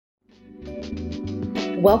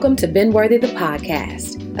Welcome to Been Worthy the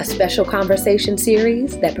Podcast, a special conversation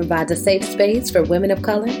series that provides a safe space for women of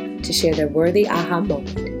color to share their worthy aha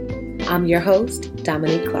moment. I'm your host,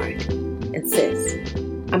 Dominique Clark. And sis,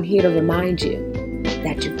 I'm here to remind you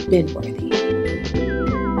that you've been worthy.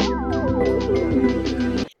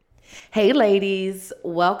 Hey ladies,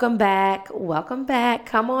 welcome back. Welcome back.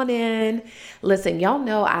 Come on in. Listen, y'all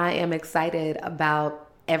know I am excited about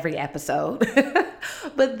every episode,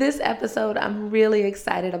 but this episode I'm really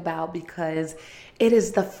excited about because it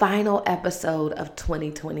is the final episode of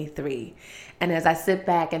 2023. And as I sit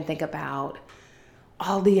back and think about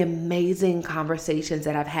all the amazing conversations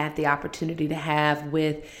that I've had the opportunity to have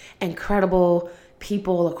with incredible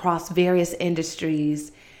people across various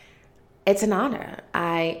industries, it's an honor.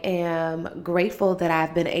 I am grateful that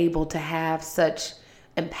I've been able to have such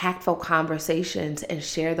impactful conversations and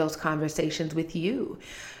share those conversations with you,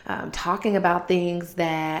 talking about things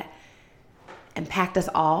that impact us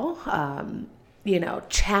all,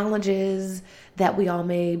 challenges that we all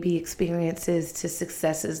may be experiences to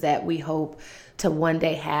successes that we hope to one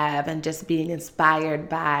day have, and just being inspired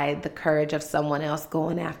by the courage of someone else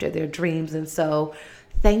going after their dreams. And so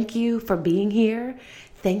thank you for being here.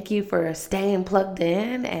 Thank you for staying plugged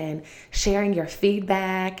in and sharing your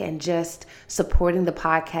feedback and just supporting the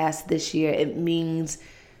podcast this year. It means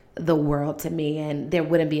the world to me, and there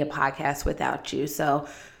wouldn't be a podcast without you. So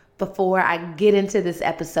before I get into this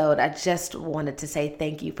episode, I just wanted to say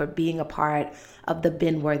thank you for being a part of the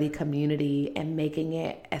Been Worthy community and making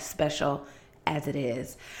it as special as it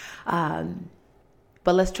is. But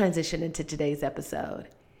let's transition into today's episode.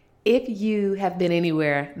 If you have been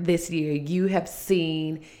anywhere this year, you have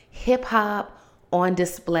seen hip hop on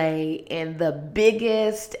display in the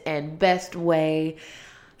biggest and best way,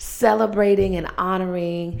 celebrating and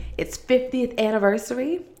honoring its 50th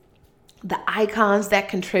anniversary, the icons that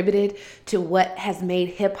contributed to what has made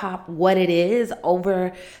hip hop what it is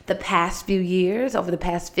over the past few years, over the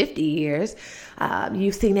past 50 years.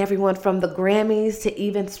 You've seen everyone from the Grammys to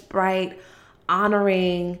even Sprite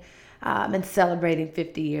honoring and celebrating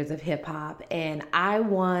 50 years of hip hop. And I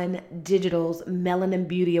Won Digital's Melanin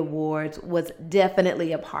Beauty Awards was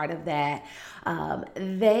definitely a part of that.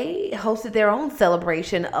 They hosted their own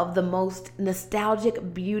celebration of the most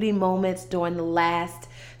nostalgic beauty moments during the last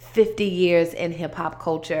 50 years in hip hop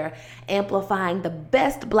culture, amplifying the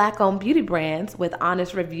best Black-owned beauty brands with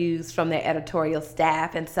honest reviews from their editorial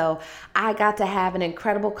staff. And so I got to have an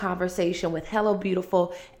incredible conversation with Hello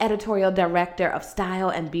Beautiful editorial director of style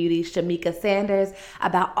and beauty, Shamika Sanders,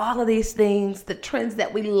 about all of these things, the trends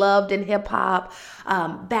that we loved in hip hop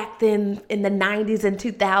back then in the 90s and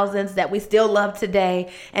 2000s that we still love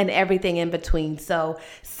today, and everything in between. So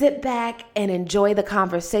sit back and enjoy the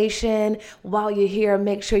conversation. While you're here,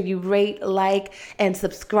 make sure you rate, like, and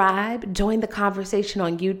subscribe. Join the conversation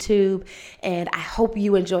on YouTube. And I hope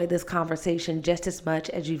you enjoyed this conversation just as much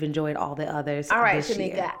as you've enjoyed all the others. All right,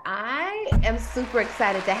 Shamika, year. I am super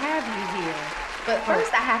excited to have you here. But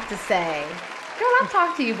first I have to say, girl, I've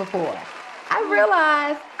talked to you before. I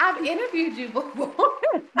realized I've interviewed you before.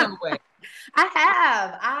 No way. I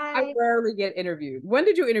have. I rarely get interviewed. When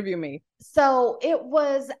did you interview me? So it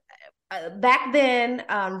was back then,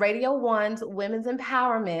 Radio 1's Women's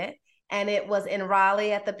Empowerment, and it was in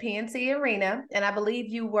Raleigh at the PNC Arena. And I believe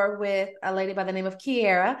you were with a lady by the name of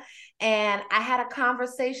Kiera. And I had a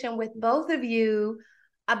conversation with both of you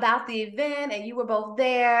about the event, and you were both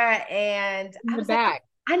there. And I was like,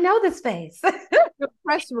 I know this face. The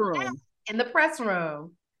press room. In the press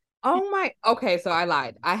room. Oh my, okay, so I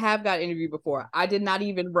lied. I have got interviewed before. I did not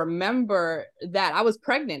even remember that. I was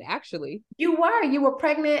pregnant, actually. You were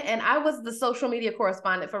pregnant, and I was the social media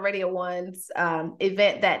correspondent for Radio 1's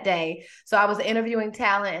event that day. So I was interviewing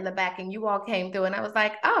talent in the back, and you all came through, and I was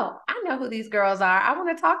like, oh, I know who these girls are. I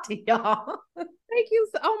want to talk to y'all. Thank you.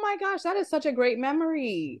 Oh my gosh, that is such a great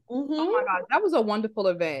memory. Mm-hmm. Oh my gosh, that was a wonderful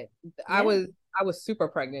event. Yeah. I was super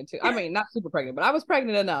pregnant too. I mean, not super pregnant, but I was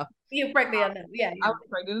pregnant enough. You were pregnant enough. Yeah. I was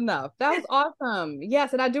pregnant enough. That was awesome.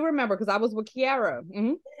 Yes. And I do remember because I was with Kiera.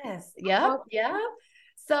 Mm-hmm. Yes. Yep. Yep.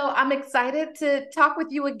 So I'm excited to talk with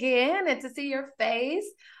you again and to see your face.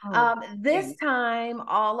 This time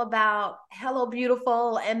all about Hello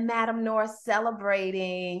Beautiful and Madame North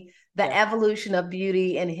celebrating the evolution of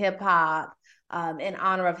beauty in hip hop in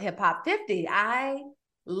honor of Hip Hop 50. I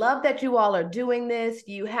love that you all are doing this.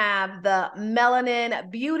 You have the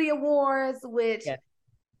Melanin Beauty Awards, which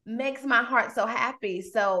makes my heart so happy.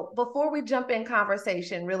 So before we jump in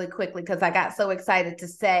conversation really quickly, because I got so excited to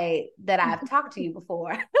say that I've talked to you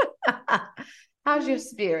before. How's your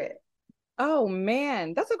spirit? Oh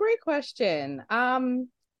man, that's a great question.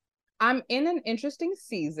 I'm in an interesting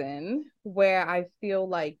season where I feel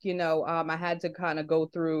like, I had to kind of go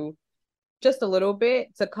through just a little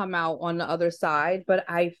bit to come out on the other side, but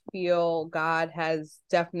I feel God has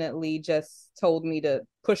definitely just told me to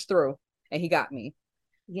push through, and he got me.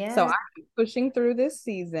 So Yes. I'm pushing through this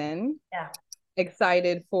season. Yeah.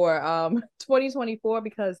 Excited for 2024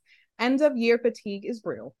 because end of year fatigue is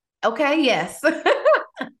real. Okay, yes.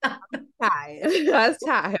 Tired. That's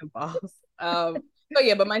tired, boss. So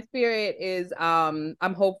yeah, but my spirit is I'm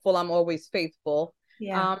hopeful, I'm always faithful.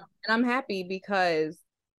 Yeah. And I'm happy because,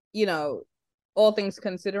 you know, all things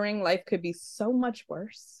considering, life could be so much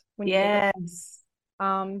worse when you think of Yes.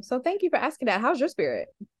 so thank you for asking that. How's your spirit?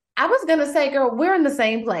 I was gonna say, girl, we're in the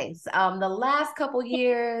same place. The last couple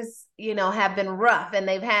years, have been rough, and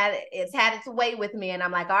it's had its way with me, and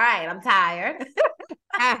I'm like, all right, I'm tired.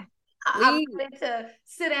 Ah, I'm please. ready to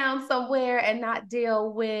sit down somewhere and not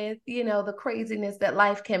deal with, the craziness that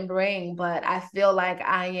life can bring. But I feel like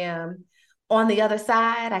I am on the other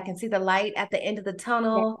side. I can see the light at the end of the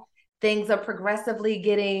tunnel. Things are progressively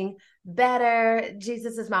getting better.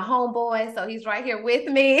 Jesus is my homeboy, so he's right here with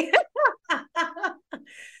me.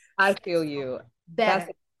 I feel you. Better.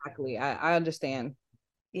 That's exactly. I understand.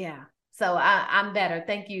 Yeah. So I'm better.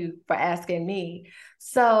 Thank you for asking me.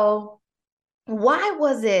 So, why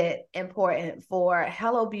was it important for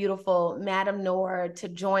Hello Beautiful, Madame Noor to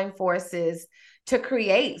join forces to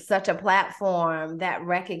create such a platform that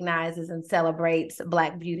recognizes and celebrates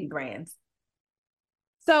Black beauty brands?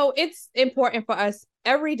 So it's important for us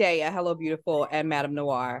every day at Hello Beautiful and Madame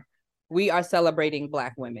Noir. We are celebrating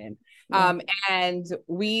Black women. Yeah. And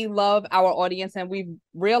we love our audience, and we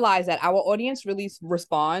realize that our audience really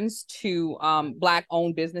responds to Black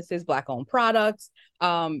owned businesses, Black owned products,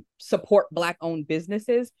 support Black owned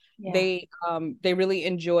businesses. Yeah. They really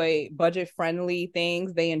enjoy budget friendly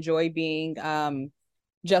things. They enjoy being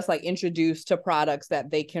just like introduced to products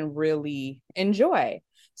that they can really enjoy.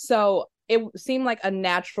 So it seemed like a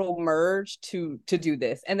natural merge to do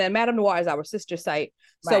this. And then Madame Noir is our sister site.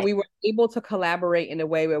 So Right. we were able to collaborate in a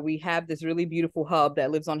way where we have this really beautiful hub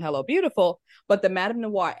that lives on Hello Beautiful, but the Madame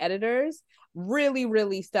Noir editors really,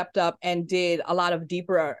 really stepped up and did a lot of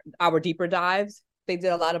our deeper dives. They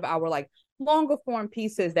did a lot of our like longer form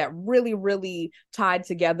pieces that really, really tied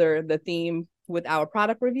together the theme with our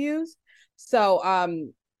product reviews. So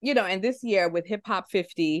and this year with Hip Hop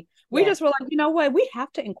 50, we just were like, you know what, we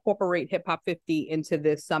have to incorporate Hip Hop 50 into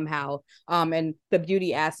this somehow, and the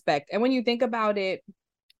beauty aspect. And when you think about it,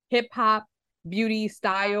 hip hop, beauty,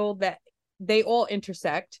 style, that they all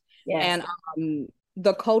intersect. Yes. And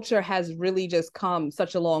the culture has really just come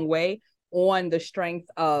such a long way on the strength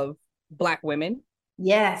of Black women.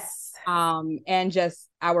 Yes. And just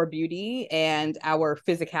our beauty and our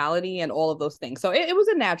physicality and all of those things. So it was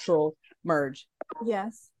a natural merge.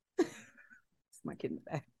 Yes. My kid in the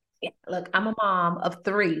back. Yeah. Look, I'm a mom of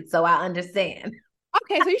 3, so I understand.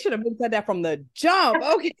 Okay, so you should have said that from the jump.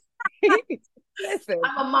 Okay. Listen,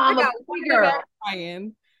 I'm a mom of 3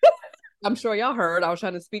 girls. I'm sure y'all heard. I was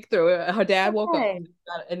trying to speak through it. Her dad woke up, Okay.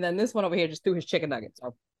 and then this one over here just threw his chicken nuggets.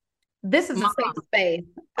 So, This is a safe space.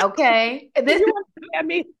 Okay. This you at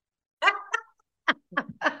me.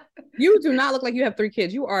 You do not look like you have 3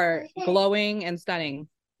 kids. You are glowing and stunning.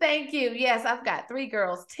 Thank you. Yes, I've got 3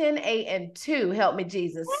 girls, 10, 8, and 2. Help me,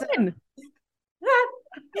 Jesus. 10.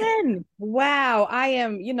 10. Wow. I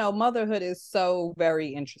am, motherhood is so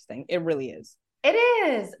very interesting. It really is. It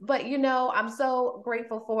is. But, I'm so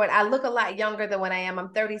grateful for it. I look a lot younger than what I am. I'm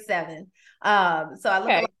 37. So I look a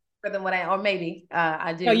lot younger than what or maybe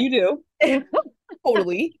I do. No, you do.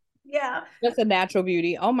 Totally. Yeah. That's a natural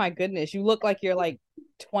beauty. Oh my goodness. You look like you're like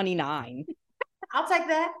 29. I'll take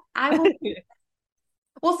that. I will.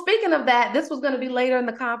 Well, speaking of that, this was going to be later in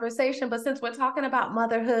the conversation, but since we're talking about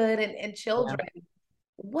motherhood and children,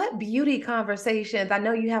 what beauty conversations? I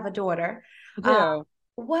know you have a daughter.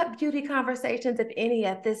 What beauty conversations, if any,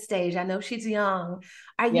 at this stage? I know she's young.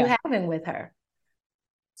 Are you having with her?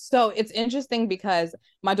 So it's interesting because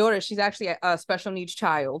my daughter, she's actually a special needs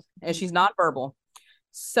child, and she's nonverbal.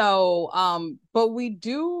 So, but we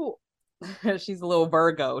do, she's a little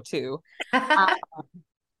Virgo too.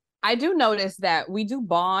 I do notice that we do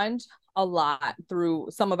bond a lot through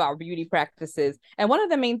some of our beauty practices. And one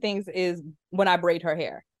of the main things is when I braid her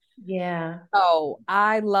hair. Yeah. So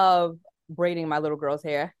I love braiding my little girl's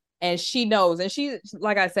hair. And she knows, and she,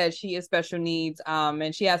 like I said, she is special needs,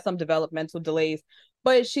 and she has some developmental delays,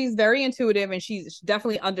 but she's very intuitive, and she's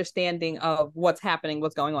definitely understanding of what's happening,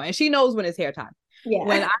 what's going on. And she knows when it's hair time. Yeah.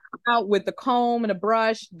 When I come out with the comb and the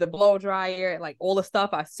brush, the blow dryer, like all the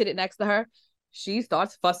stuff, I sit it next to her. She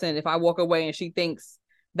starts fussing if I walk away and she thinks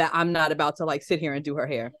that I'm not about to like sit here and do her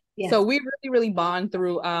hair. So Yes. we really bond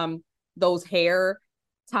through those hair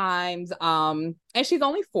times. And she's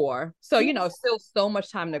only 4. So, Yeah. still so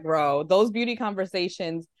much time to grow. Those beauty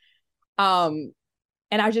conversations. Um,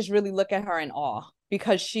 and I just really look at her in awe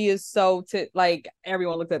because she is so like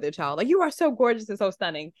everyone looks at their child like you are so gorgeous and so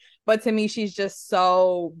stunning. But to me, she's just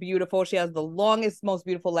so beautiful. She has the longest, most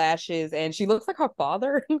beautiful lashes, and she looks like her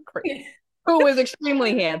father, who is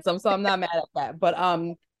extremely handsome. So I'm not mad at that. But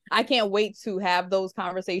I can't wait to have those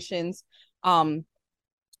conversations in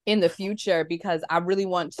the future because I really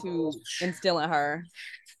want to instill in her.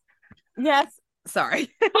 Yes, sorry.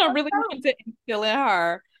 I really want to instill in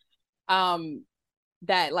her um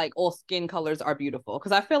that like all skin colors are beautiful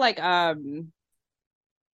because I feel like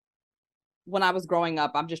when I was growing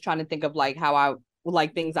up, I'm just trying to think of like how I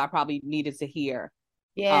like things I probably needed to hear.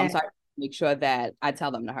 Yeah. So I make sure that I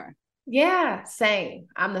tell them to her. Yeah, same.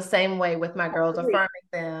 I'm the same way with my girls, Great. affirming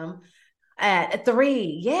them at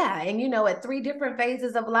 3. Yeah. And, at 3 different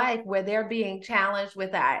phases of life where they're being challenged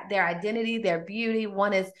with their identity, their beauty.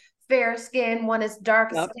 One is fair skin, one is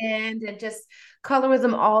dark Yep. skinned, and just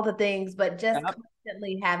colorism, all the things, but just Yep.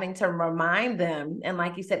 constantly having to remind them. And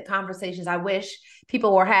like you said, conversations I wish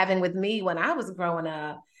people were having with me when I was growing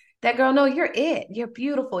up. That girl, no, you're it. You're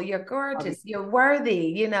beautiful. You're gorgeous. You're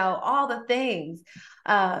worthy, all the things.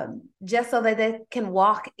 Just so that they can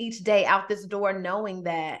walk each day out this door knowing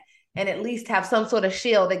that and at least have some sort of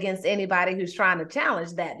shield against anybody who's trying to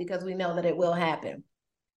challenge that because we know that it will happen.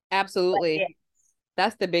 Absolutely. Yeah.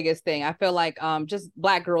 That's the biggest thing. I feel like just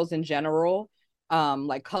Black girls in general,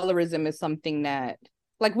 like colorism is something that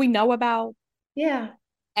like we know about Yeah.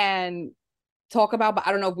 and talk about, but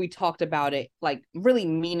I don't know if we talked about it like really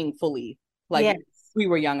meaningfully. Like Yes. we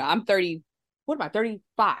were younger. I'm 30. What am I?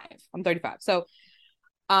 35. I'm 35. So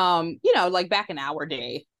like back in our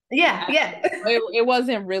day, Yeah. Yeah. it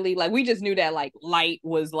wasn't really like we just knew that like light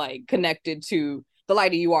was like connected to the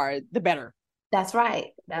lighter you are, the better, That's right.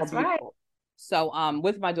 more That's right. beautiful. So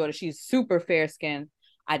with my daughter, she's super fair skinned.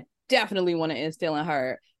 I definitely want to instill in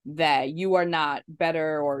her that you are not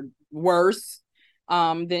better or worse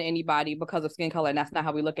than anybody because of skin color. And that's not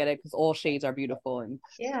how we look at it because all shades are beautiful. And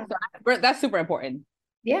Yeah. so that's super important.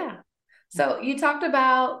 Yeah. So you talked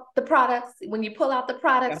about the products. When you pull out the Yeah.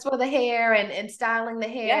 products for the hair and styling the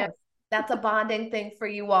hair, Yes. that's a bonding thing for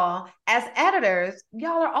you all. As editors,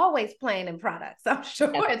 y'all are always playing in products. I'm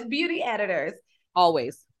sure Yes. as beauty editors.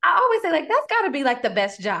 Always. I always say, like, that's got to be like the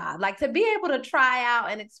best job. Like to be able to try out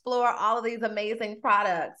and explore all of these amazing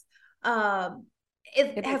products. Um,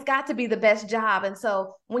 it has got to be the best job. And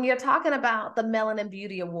so when you're talking about the Melanin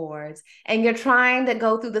Beauty Awards and you're trying to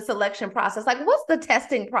go through the selection process, like what's the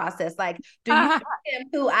testing process? Like, do you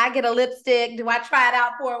shampoo, I get a lipstick, do I try it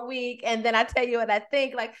out for a week and then I tell you what I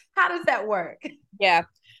think? Like, how does that work? Yeah.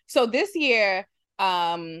 So this year,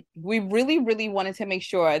 we really, really wanted to make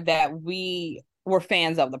sure that we were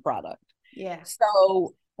fans of the product. Yeah.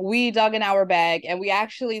 So we dug in our bag and we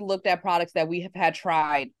actually looked at products that we have had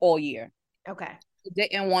tried all year. Okay.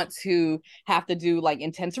 Didn't want to have to do like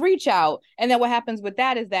intense reach out. And then what happens with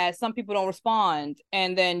that is that some people don't respond.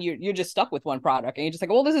 And then you're just stuck with one product and you're just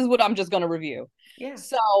like, well, this is what I'm just going to review. Yeah.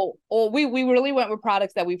 So we really went with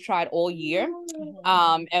products that we've tried all year,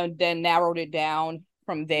 and then narrowed it down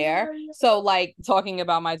from there. So like talking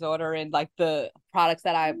about my daughter and like the products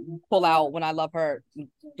that I pull out when I love her,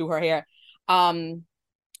 do her hair. I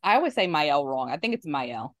always say Mael wrong. I think it's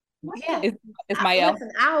Mael. Yeah. It's Mael.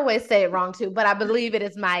 Listen, I always say it wrong too, but I believe it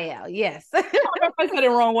is Mael. Yes. I said it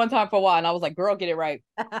wrong one time for a while, and I was like, "Girl, get it right."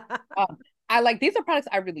 I like these are products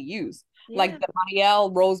I really use, like Yeah. the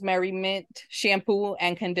Mael Rosemary Mint shampoo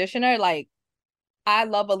and conditioner. Like I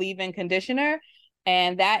love a leave-in conditioner,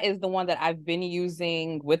 and that is the one that I've been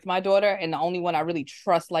using with my daughter, and the only one I really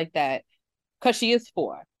trust like that because she is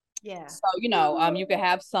 4. Yeah. So you could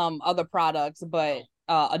have some other products, but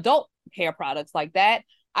adult hair products like that,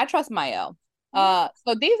 I trust Mael.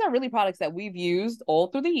 So these are really products that we've used all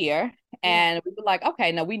through the year, Yeah. and we were like,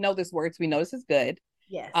 okay, no, we know this works. We know this is good.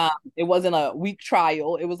 Yes. It wasn't a week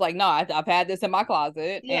trial. It was like, no, I've had this in my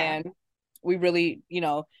closet, Yeah. and we really,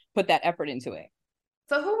 put that effort into it.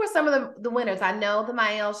 So who were some of the winners? I know the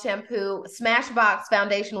Mael shampoo, Smashbox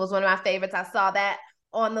foundation was one of my favorites. I saw that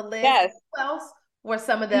on the list. Yes. Who else were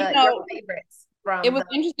some of You your know, favorites it from was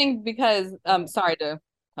the interesting because sorry to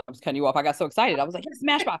I was cutting you off. I got so excited. I was like, yes,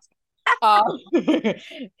 Smashbox.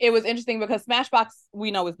 It was interesting because Smashbox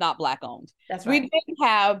we know is not Black owned. That's We right. did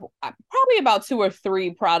have probably about 2 or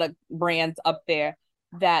 3 product brands up there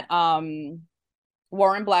that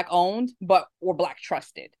weren't Black owned but were Black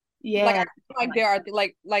trusted. Like I Yeah. feel like there are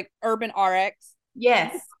like Urban RX.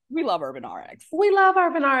 Yes. we love Urban RX. We love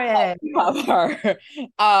Urban RX. We love her.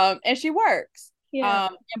 And she works. Yeah.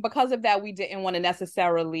 And because of that, we didn't want to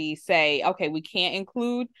necessarily say, okay, we can't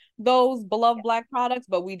include those beloved Black products,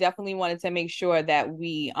 but we definitely wanted to make sure that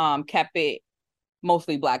we kept it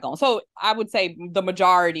mostly Black owned. So I would say the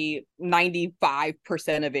majority,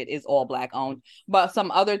 95% of it is all Black owned. But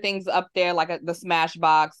some other things up there, like the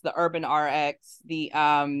Smashbox, the Urban RX, the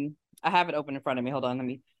I have it open in front of me. Hold on, let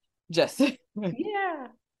me just Yeah.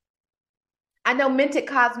 I know Minted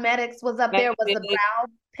Cosmetics was up there, was the brow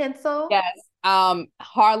pencil. Yes.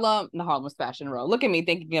 Harlem's Fashion Row. Look at me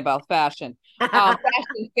thinking about fashion.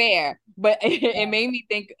 Fashion Fair. But it made me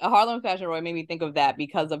think Harlem Fashion Row, it made me think of that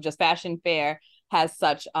because of just Fashion Fair has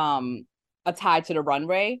such a tie to the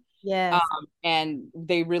runway. Yes. And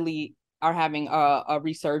they really are having a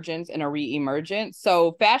resurgence and a re-emergence.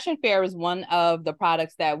 So Fashion Fair is one of the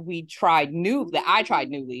products that I tried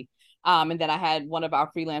newly. And then I had one of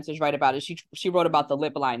our freelancers write about it. She wrote about the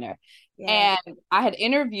lip liner. Yeah. And I had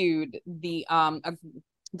interviewed the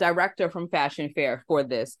director from Fashion Fair for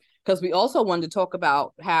this because we also wanted to talk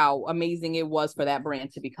about how amazing it was for that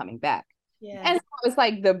brand to be coming back. Yeah. And it's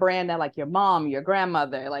like the brand that like your mom, your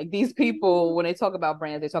grandmother, like these people, when they talk about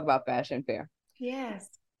brands, they talk about Fashion Fair. Yes.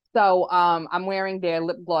 So I'm wearing their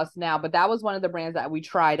lip gloss now, but that was one of the brands that we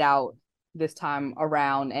tried out this time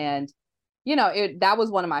around. And that was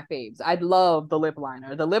one of my faves. I love the lip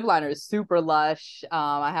liner. The lip liner is super lush.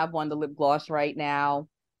 I have the lip gloss right now.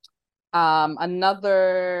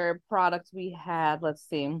 Another product we had, let's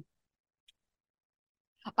see.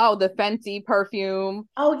 Oh, the Fenty perfume.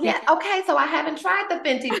 Oh, yeah. Okay, so I haven't tried the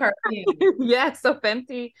Fenty perfume. Yes, so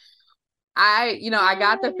Fenty. I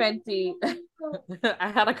got the Fenty. I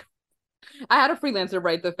had a freelancer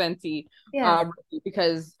write the Fenty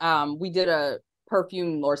because we did a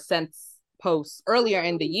perfume or scents post earlier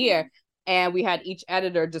in the year, and we had each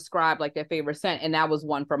editor describe like their favorite scent, and that was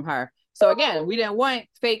one from her. So again, we didn't want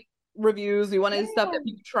fake reviews. We wanted stuff that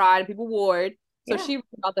people tried, people wore. So she wrote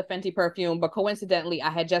about the Fenty perfume, but coincidentally, I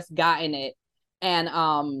had just gotten it, and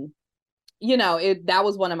that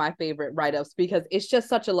was one of my favorite write-ups because it's just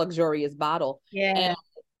such a luxurious bottle. Yeah. And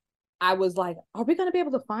I was like, are we gonna be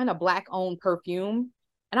able to find a Black-owned perfume?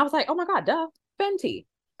 And I was like, oh my God, duh, Fenty.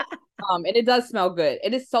 And it does smell good.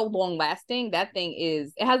 It is so long lasting. That thing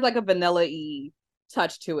it has like a vanilla-y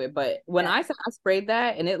touch to it. But when I sprayed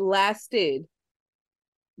that and it lasted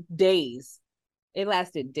days. It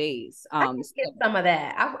lasted days. I can get some of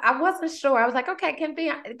that. I wasn't sure. I was like, okay, can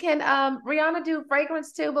Rihanna do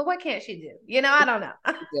fragrance too? But what can't she do? I don't know.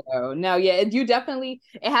 No, yeah, it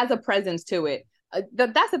has a presence to it.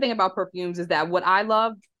 That's the thing about perfumes is that what I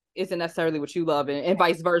love isn't necessarily what you love and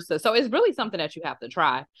vice versa. So it's really something that you have to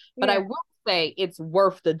try. But I will say it's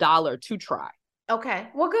worth the $1 to try. Okay.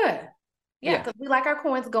 Well, good. Yeah, because we like our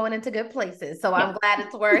coins going into good places. So I'm glad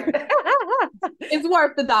it's worth it's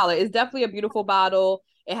worth the $1. It's definitely a beautiful bottle.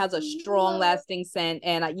 It has a strong lasting scent,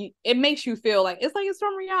 and it makes you feel like it's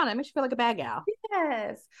from Rihanna. It makes you feel like a bad gal.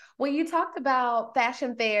 Yes. When you talked about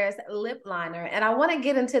Fashion Fair's lip liner, and I want to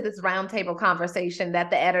get into this roundtable conversation that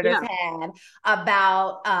the editors had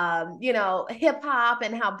about, hip hop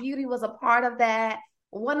and how beauty was a part of that.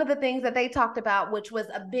 One of the things that they talked about, which was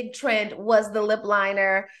a big trend, was the lip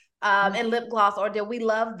liner and lip gloss, or did we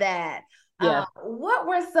love that? Yeah. What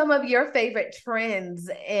were some of your favorite trends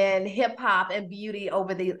in hip hop and beauty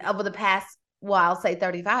over the past, I'll say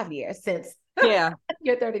 35 years since you're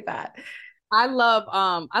 35? I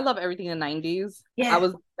love everything in the 90s. Yeah.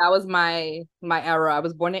 That was my era. I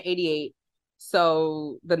was born in 88.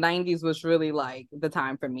 So the 90s was really like the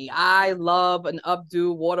time for me. I love an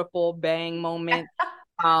updo waterfall bang moment.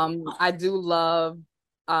 I do love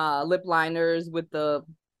lip liners with the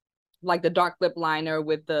dark lip liner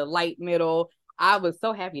with the light middle. I was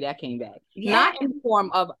so happy that came back. Yeah. Not in the form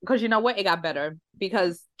of, because you know what? It got better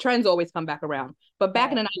because trends always come back around. But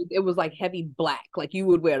back in the 90s, it was like heavy black. Like you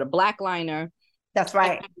would wear the black liner. That's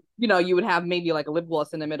right. And, you would have maybe like a lip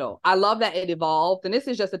gloss in the middle. I love that it evolved. And this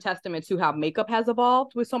is just a testament to how makeup has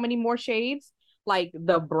evolved with so many more shades. Like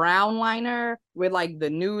the brown liner with like the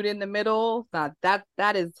nude in the middle. That's a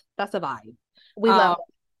vibe. We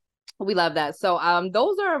love that. So I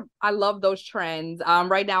love those trends.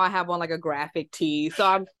 Right now I have on like a graphic tee.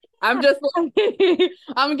 So I'm just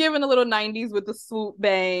I'm giving a little 90s with the swoop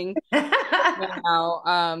bang.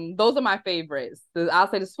 Those are my favorites. I'll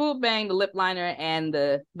say the swoop bang, the lip liner, and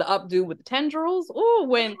the updo with the tendrils. Ooh,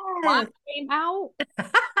 when Monica came out.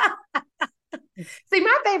 See,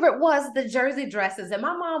 my favorite was the jersey dresses, and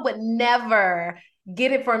my mom would never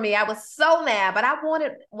get it for me. I was so mad, but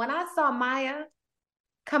when I saw Maya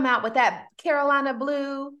come out with that Carolina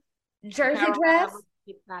blue jersey dress.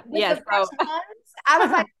 With the Yes. fresh ones, I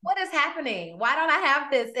was like, what is happening? Why don't I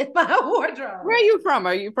have this in my Where wardrobe? are you from?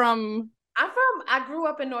 Are you from? I grew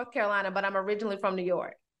up in North Carolina, but I'm originally from New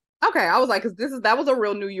York. Okay, I was like, because that was a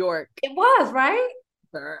real New York, It was, right?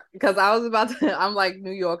 because I was about to, I'm like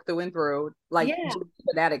New York through and through, like Yeah.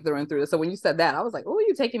 fanatic through and through. So when you said that, I was like, oh,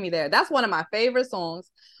 you taking me there. That's one of my favorite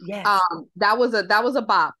songs. Yes. That was a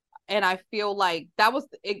bop. And I feel like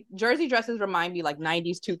Jersey dresses remind me like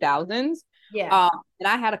 90s, 2000s. Yeah. And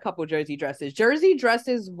I had a couple Jersey dresses. Jersey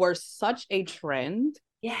dresses were such a trend.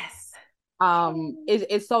 Yes.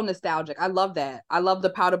 It's so nostalgic. I love that. I love the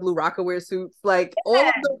powder blue Rocawear suits. Like all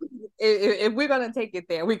of the, if we're gonna take it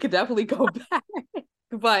there, we could definitely go back.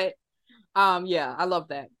 But yeah, I love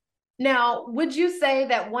that. Now, would you say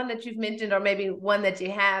that one that you've mentioned, or maybe one that you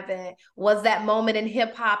haven't, was that moment in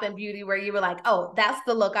hip hop and beauty where you were like, "Oh, that's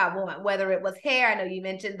the look I want." Whether it was hair, I know you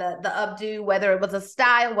mentioned the updo. Whether it was a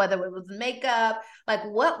style, whether it was makeup, like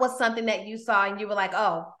what was something that you saw and you were like,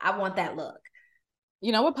 "Oh, I want that look."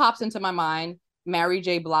 You know what pops into my mind? Mary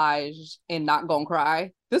J. Blige in Not Gonna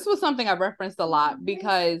Cry. This was something I referenced a lot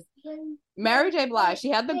because Mary J. Blige, she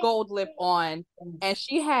had the gold lip on, and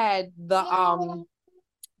she had the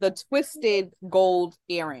twisted gold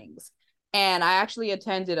earrings. And I actually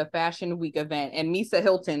attended a fashion week event, and Misa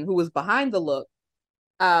Hilton, who was behind the look,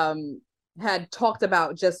 um, had talked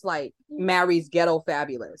about just like Mary's ghetto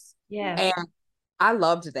fabulous. Yeah. And I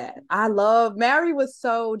loved that. I love Mary was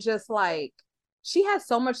so just like she had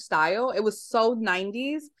so much style. It was so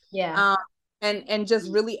 90s. Yeah. Um and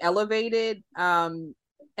just really elevated. And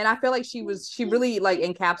I feel like she really like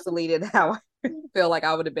encapsulated how I feel like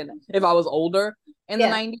I would have been if I was older in the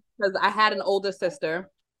Yeah. 90s, because I had an older sister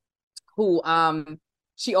who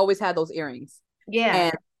she always had those earrings. Yeah.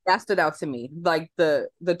 And that stood out to me. Like the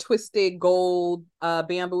twisted gold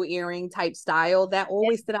bamboo earring type style, that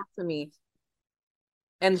always stood out to me.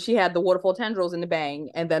 And she had the waterfall tendrils in the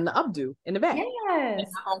bang, and then the updo in the back. And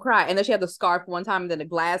Yes. I don't cry. And then she had the scarf one time, and then the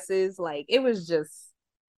glasses. Like it was just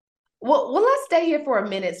Well, let's stay here for a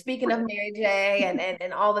minute. Speaking of Mary J.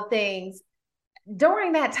 and all the things,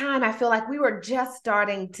 during that time, I feel like we were just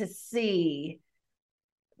starting to see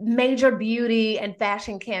major beauty and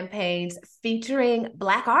fashion campaigns featuring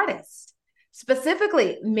Black artists,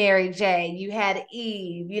 specifically Mary J. You had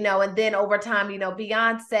Eve, and then over time,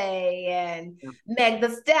 Beyonce and yeah. Meg the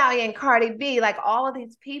Stallion, Cardi B, like all of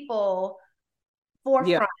these people Yeah,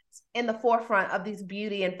 forefront in the forefront of these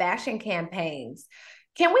beauty and fashion campaigns.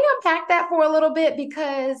 Can we unpack that for a little bit?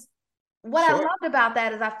 Because what I sure. loved about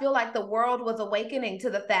that is I feel like the world was awakening to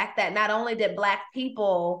the fact that not only did Black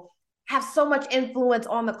people have so much influence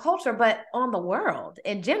on the culture, but on the world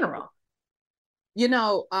in general.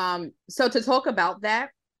 So to talk about that,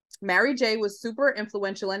 Mary J was super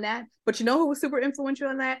influential in that. But you know who was super influential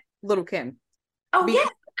in that? Little Kim. Oh, Because yes.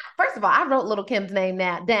 First of all, I wrote Little Kim's name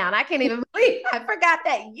down. I can't even believe I forgot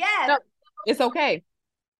that. Yes. no, it's okay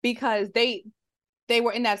because they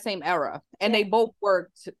were in that same era and Yeah. they both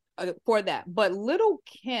worked for that. But Little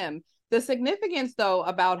Kim, the significance though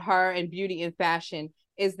about her and beauty and fashion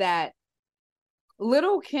is that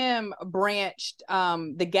Little Kim branched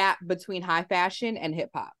the gap between high fashion and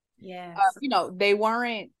hip hop. Yes. They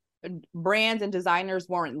weren't brands and designers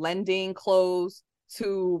weren't lending clothes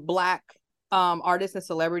to Black artists and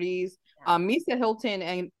celebrities. Yeah. Misa Hilton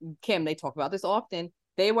and Kim, they talk about this often.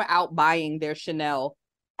 They were out buying their Chanel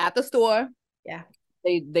at the store. Yeah.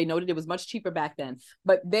 They noted it was much cheaper back then,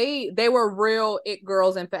 but they were real it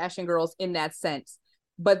girls and fashion girls in that sense.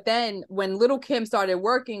 But then when Little Kim started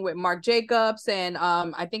working with Marc Jacobs and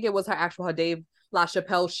I think it was her Dave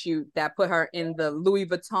LaChapelle shoot that put her in the Louis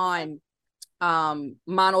Vuitton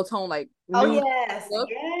monotone like Oh, nude yes. look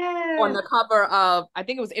on Yes. the cover of I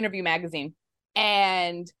think it was Interview magazine.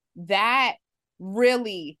 And that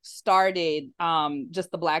really started just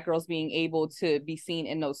the Black girls being able to be seen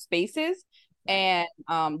in those spaces, Right.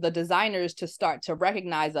 and the designers to start to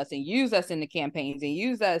recognize us and use us in the campaigns and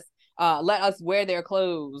use us, let us wear their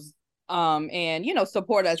clothes, and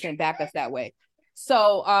support us and back us that way.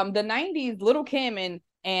 So the 90s, Little Kim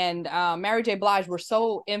and Mary J. Blige were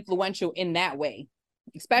so influential in that way,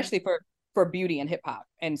 especially for beauty and hip hop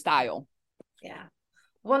and style. Yeah.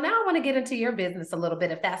 Well, now I want to get into your business a little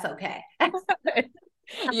bit, if that's okay.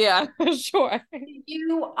 Yeah, sure.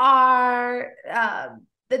 You are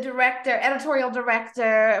the editorial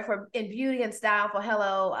director for in beauty and style for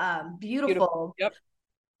Hello Beautiful. Beautiful. Yep.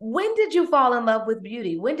 When did you fall in love with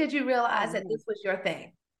beauty? When did you realize that this was your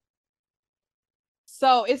thing?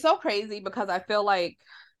 So it's so crazy because I feel like,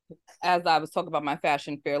 as I was talking about my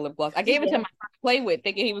fashion fair lip gloss, I gave it to him to play with,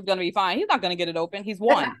 thinking he was going to be fine. He's not going to get it open. He's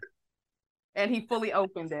one. And he fully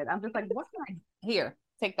opened it. I'm just like, what can I Here,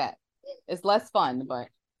 take that. It's less fun, but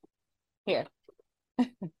here.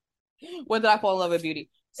 When did I fall in love with beauty?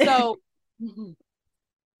 So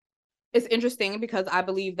it's interesting because I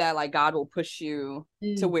believe that like God will push you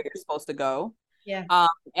to where you're supposed to go. Yeah.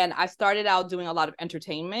 And I started out doing a lot of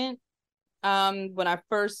entertainment. When my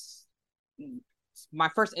first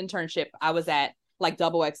internship, I was at like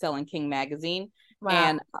Double XL and King magazine.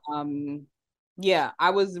 Wow. And yeah,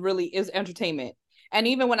 it was entertainment. And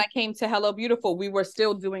even when I came to Hello Beautiful, we were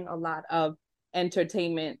still doing a lot of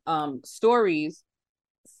entertainment stories.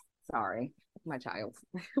 Sorry, my child.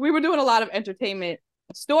 We were doing a lot of entertainment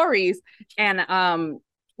stories, and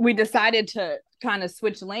we decided to kind of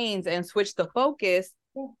switch lanes and switch the focus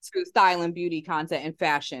to style and beauty content and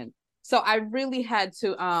fashion. So I really had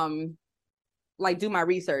to like do my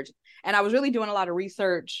research, and I was really doing a lot of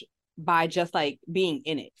research by just like being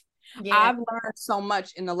in it. Yeah. I've learned so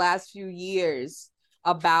much in the last few years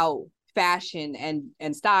about fashion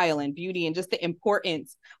and style and beauty and just the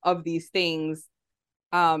importance of these things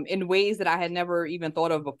in ways that I had never even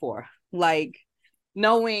thought of before. Like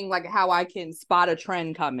knowing like how I can spot a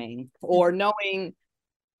trend coming, or knowing,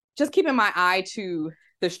 just keeping my eye to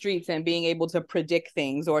the streets and being able to predict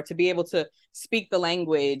things, or to be able to speak the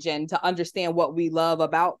language and to understand what we love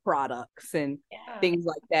about products and things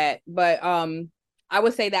like that. But I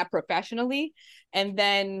would say that professionally. And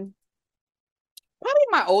then probably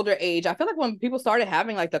in my older age, I feel like when people started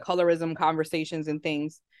having like the colorism conversations and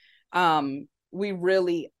things, it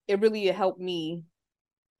really helped me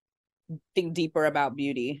think deeper about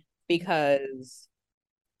beauty, because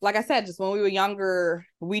like I said, just when we were younger,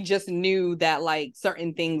 we just knew that like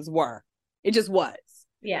certain things were. It just was.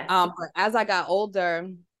 Yeah. But as I got older,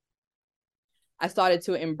 I started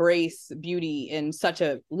to embrace beauty in such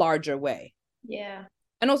a larger way. Yeah.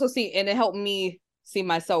 And also and it helped me see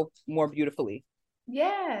myself more beautifully.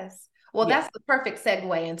 Yes. Well, that's the perfect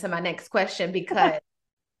segue into my next question, because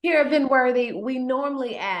here at Been Worthy, I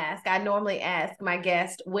normally ask my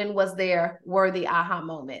guest, when was their worthy aha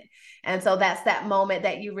moment? And so that's that moment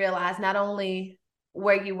that you realize not only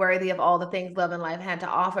were you worthy of all the things love and life had to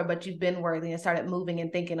offer, but you've been worthy and started moving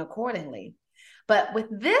and thinking accordingly. But with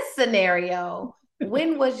this scenario,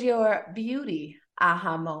 when was your beauty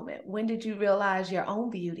aha moment? When did you realize your own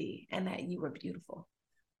beauty and that you were beautiful?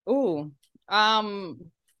 Ooh,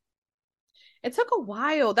 it took a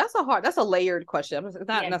while. That's a layered question. It's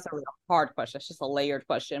not necessarily a hard question. It's just a layered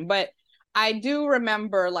question. But I do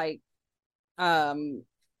remember like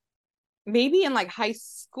maybe in like high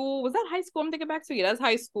school. Was that high school? I'm thinking back to. Yeah, that's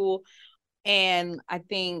high school. And I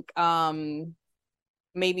think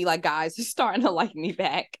maybe like guys are starting to like me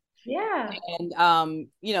back. Yeah. And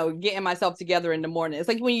getting myself together in the morning. It's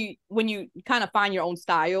like when you kind of find your own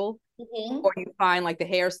style, or you find like the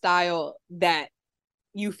hairstyle that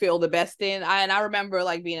you feel the best in. I remember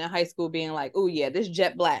like being in high school being like, oh yeah, this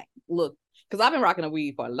jet black look, because I've been rocking a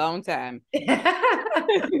weave for a long time.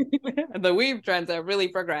 The weave trends have really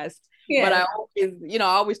progressed. But I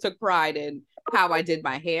always took pride in how I did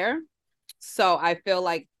my hair. So I feel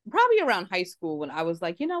like probably around high school when I was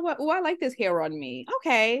like, you know what? Oh, I like this hair on me.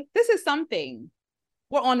 Okay, this is something.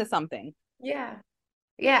 We're on to something. Yeah.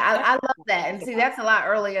 Yeah, I love that. And see, that's a lot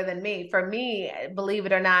earlier than me. For me, believe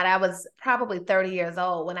it or not, I was probably 30 years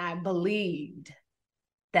old when I believed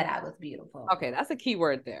that I was beautiful. Okay, that's a key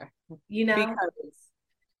word there. Because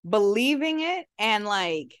believing it and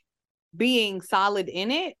like being solid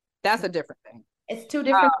in it, that's a different thing. It's two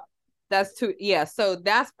different. That's two. Yeah. So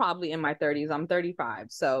that's probably in my 30s. I'm 35.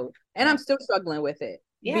 So, and I'm still struggling with it.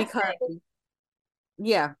 Yes. Because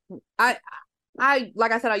I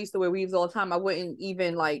like I said, I used to wear weaves all the time. I wouldn't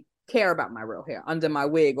even like care about my real hair under my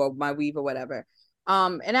wig or my weave or whatever.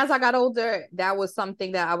 And as I got older, that was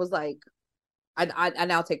something that I was like, I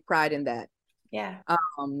now take pride in that. Yeah.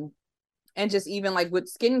 And just even like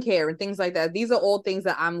with skincare and things like that, these are all things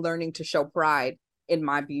that I'm learning to show pride in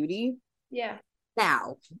my beauty. Yeah.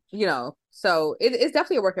 Now, so it's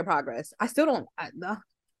definitely a work in progress. I still don't,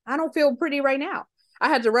 I don't feel pretty right now. I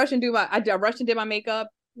had to rush and I rushed and did my makeup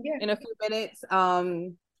in a few minutes.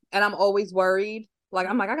 And I'm always worried. Like,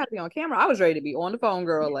 I'm like, I gotta be on camera. I was ready to be on the phone,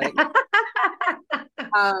 girl. Like,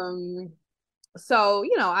 so,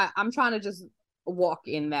 I'm trying to just walk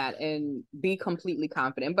in that and be completely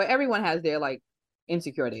confident. But everyone has their like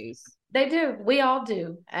insecure days. They do. We all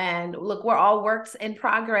do. And look, we're all works in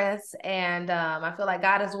progress. And I feel like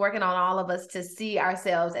God is working on all of us to see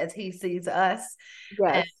ourselves as He sees us.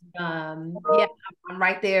 Yes. And, I'm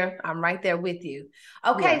right there. I'm right there with you.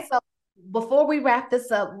 Okay. So before we wrap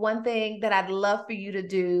this up, one thing that I'd love for you to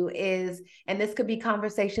do is, and this could be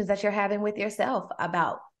conversations that you're having with yourself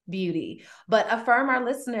about beauty. But affirm our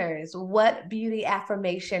listeners. What beauty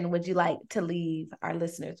affirmation would you like to leave our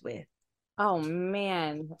listeners with? Oh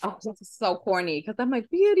man. Oh, this is so corny because I'm like,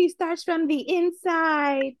 beauty starts from the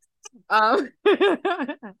inside. But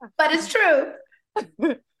it's true.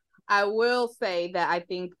 I will say that I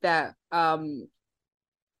think that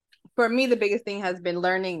for me the biggest thing has been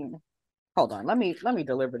learning. Hold on, let me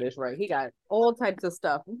deliver this right. He got all types of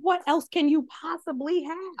stuff. What else can you possibly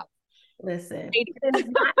have? Listen, it's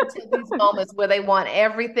not until these moments where they want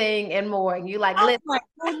everything and more, and you like, oh listen, my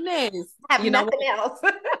goodness, have you know nothing what? else.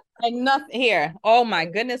 And nothing here. Oh my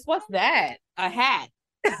goodness, what's that? A hat.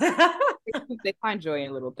 They find joy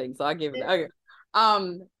in little things, so I give it. Okay.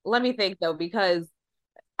 Let me think though, because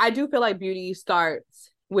I do feel like beauty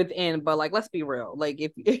starts within, but like let's be real. Like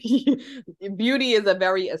if beauty is a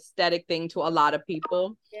very aesthetic thing to a lot of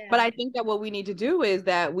people. Yeah. But I think that what we need to do is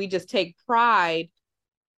that we just take pride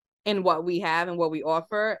in what we have and what we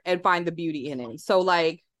offer and find the beauty in it. So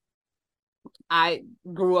like I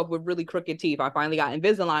grew up with really crooked teeth. I finally got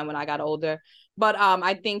Invisalign when I got older. But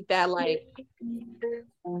I think that like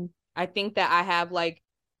I think that I have like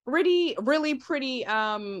really pretty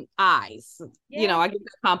eyes. Yeah. You know, I get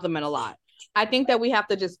that compliment a lot. I think that we have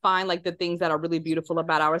to just find like the things that are really beautiful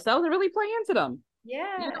about ourselves and really play into them.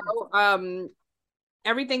 Yeah. You know,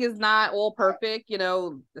 everything is not all perfect, you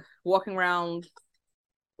know, walking around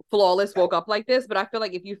flawless, woke up like this, but I feel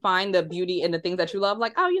like if you find the beauty in the things that you love,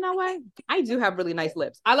 like, oh, you know what? I do have really nice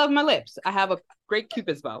lips. I love my lips. I have a great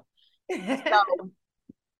Cupid's bow. So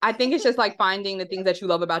I think it's just like finding the things that you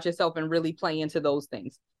love about yourself and really playing into those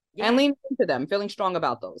things and leaning into them, feeling strong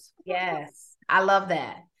about those. Yes. I love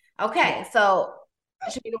that. Okay. So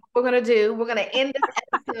what we're going to do, we're going to end this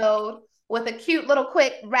episode with a cute little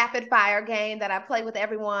quick rapid fire game that I play with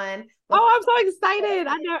everyone. Oh, I'm so excited.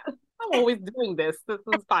 I'm always doing this. This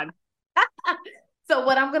is fun. So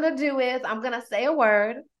what I'm going to do is I'm going to say a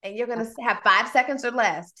word and you're going to have 5 seconds or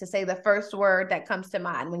less to say the first word that comes to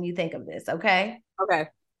mind when you think of this. Okay. Okay.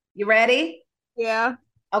 You ready? Yeah.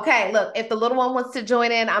 Okay. Look, if the little one wants to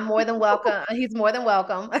join in, I'm more than welcome. He's more than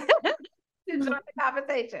welcome to join the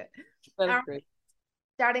conversation. That's great.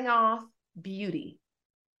 Starting off, beauty.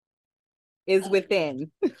 Is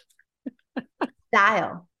within.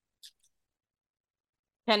 Style.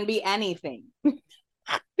 Can be anything.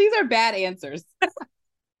 These are bad answers.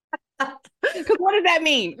 Because what does that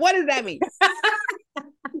mean? What does that mean?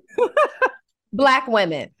 Black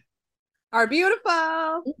women. Are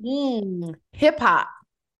beautiful. Hip hop.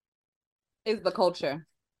 Is the culture.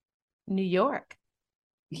 New York.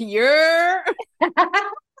 You're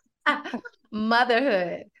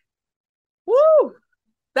Motherhood. Woo.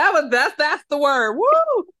 That's the word.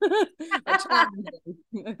 Woo.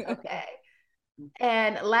 Okay.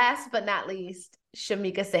 And last but not least,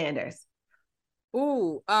 Shamika Sanders.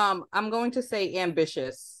 Ooh, I'm going to say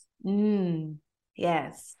ambitious.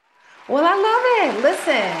 Yes. Well, I love it.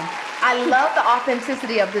 Listen, I love the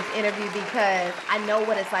authenticity of this interview because I know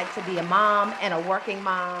what it's like to be a mom and a working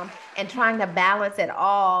mom and trying to balance it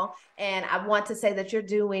all. And I want to say that you're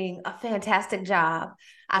doing a fantastic job.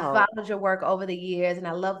 I followed your work over the years, and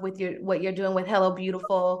I love what you're doing with Hello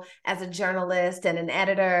Beautiful as a journalist and an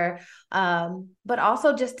editor. But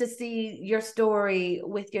also just to see your story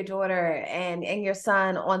with your daughter and your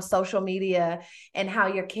son on social media and how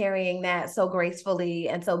you're carrying that so gracefully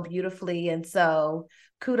and so beautifully. And so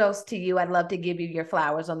kudos to you. I'd love to give you your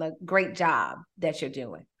flowers on the great job that you're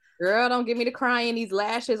doing. Girl, don't get me to crying. These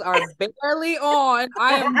lashes are barely on.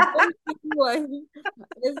 I am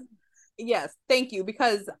yes, thank you.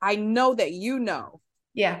 Because I know that you know,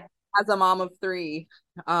 yeah, as a mom of 3,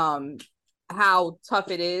 how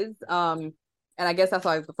tough it is. And I guess that's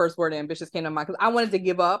why the first word ambitious came to mind, because I wanted to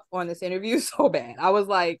give up on this interview so bad. I was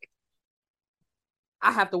like,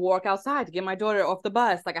 I have to walk outside to get my daughter off the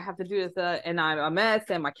bus. Like I have to do this, and I'm a mess,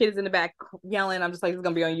 and my kid is in the back yelling. I'm just like, this is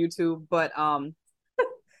gonna be on YouTube, but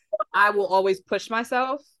I will always push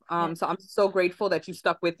myself. So I'm so grateful that you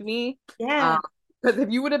stuck with me. Yeah. Because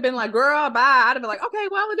if you would have been like, girl, bye, I'd have been like, okay,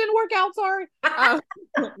 well, it didn't work out. Sorry.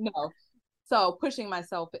 No. So pushing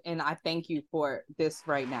myself, and I thank you for this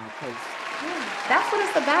right now. Because that's what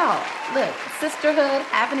it's about. Look, sisterhood,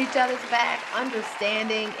 having each other's back,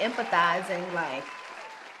 understanding, empathizing. Like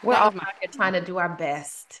we're all trying to do our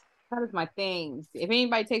best. That is my thing. If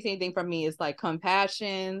anybody takes anything from me, it's like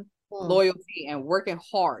compassion, loyalty, and working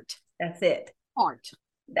hard. That's it. Hard.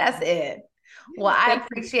 That's it. Well, I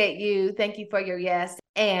appreciate you. Thank you for your yes.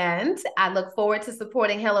 And I look forward to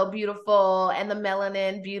supporting Hello Beautiful and the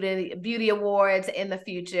Melanin Beauty Awards in the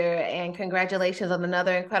future. And congratulations on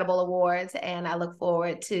another incredible awards. And I look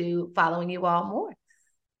forward to following you all more.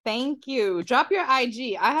 Thank you. Drop your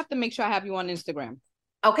IG. I have to make sure I have you on Instagram.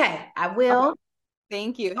 Okay, I will. Okay.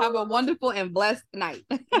 Thank you. Have a wonderful and blessed night.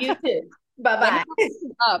 You too. Let me Bye-bye.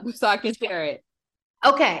 up so I can share it.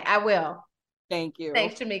 Okay, I will. Thank you.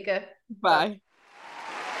 Thanks, Shamika. Bye.